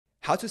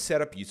How to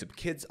set up YouTube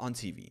Kids on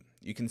TV.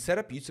 You can set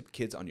up YouTube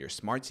Kids on your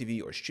smart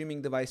TV or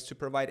streaming device to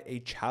provide a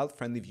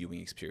child-friendly viewing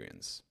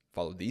experience.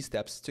 Follow these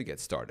steps to get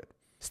started.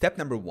 Step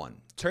number 1.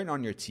 Turn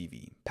on your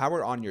TV.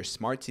 Power on your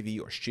smart TV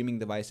or streaming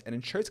device and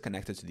ensure it's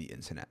connected to the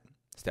internet.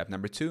 Step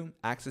number 2.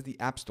 Access the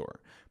App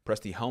Store.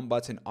 Press the Home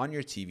button on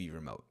your TV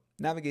remote.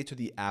 Navigate to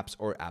the Apps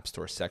or App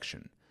Store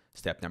section.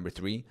 Step number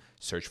 3.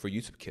 Search for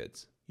YouTube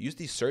Kids. Use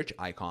the search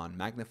icon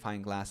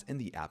magnifying glass in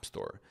the App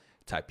Store.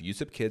 Type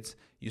YouTube Kids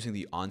using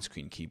the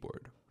on-screen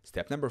keyboard.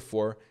 Step number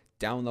 4.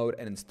 Download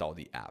and install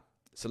the app.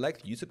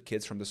 Select YouTube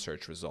Kids from the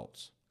search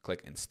results.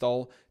 Click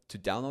Install to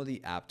download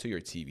the app to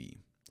your TV.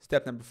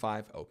 Step number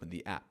 5. Open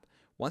the app.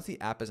 Once the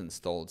app is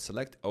installed,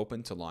 select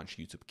Open to launch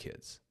YouTube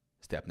Kids.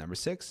 Step number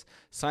 6.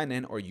 Sign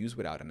in or use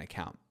without an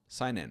account.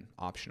 Sign in,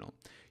 optional.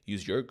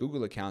 Use your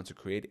Google account to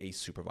create a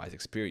supervised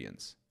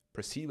experience.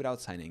 Proceed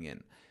without signing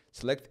in.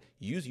 Select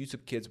Use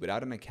YouTube Kids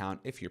without an account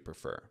if you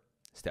prefer.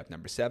 Step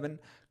number 7.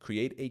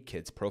 Create a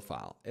kid's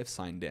profile if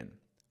signed in.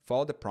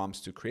 Follow the prompts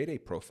to create a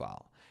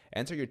profile.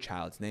 Enter your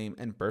child's name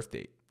and birth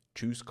date.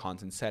 Choose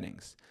content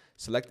settings.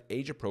 Select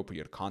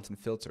age-appropriate content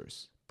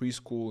filters.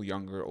 Preschool,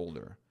 younger,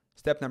 older.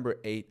 Step number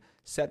 8.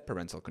 Set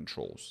parental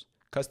controls.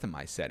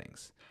 Customize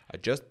settings.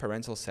 Adjust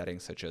parental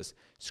settings such as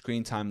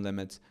screen time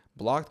limits,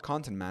 blocked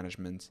content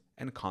management,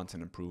 and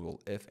content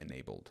approval if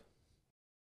enabled.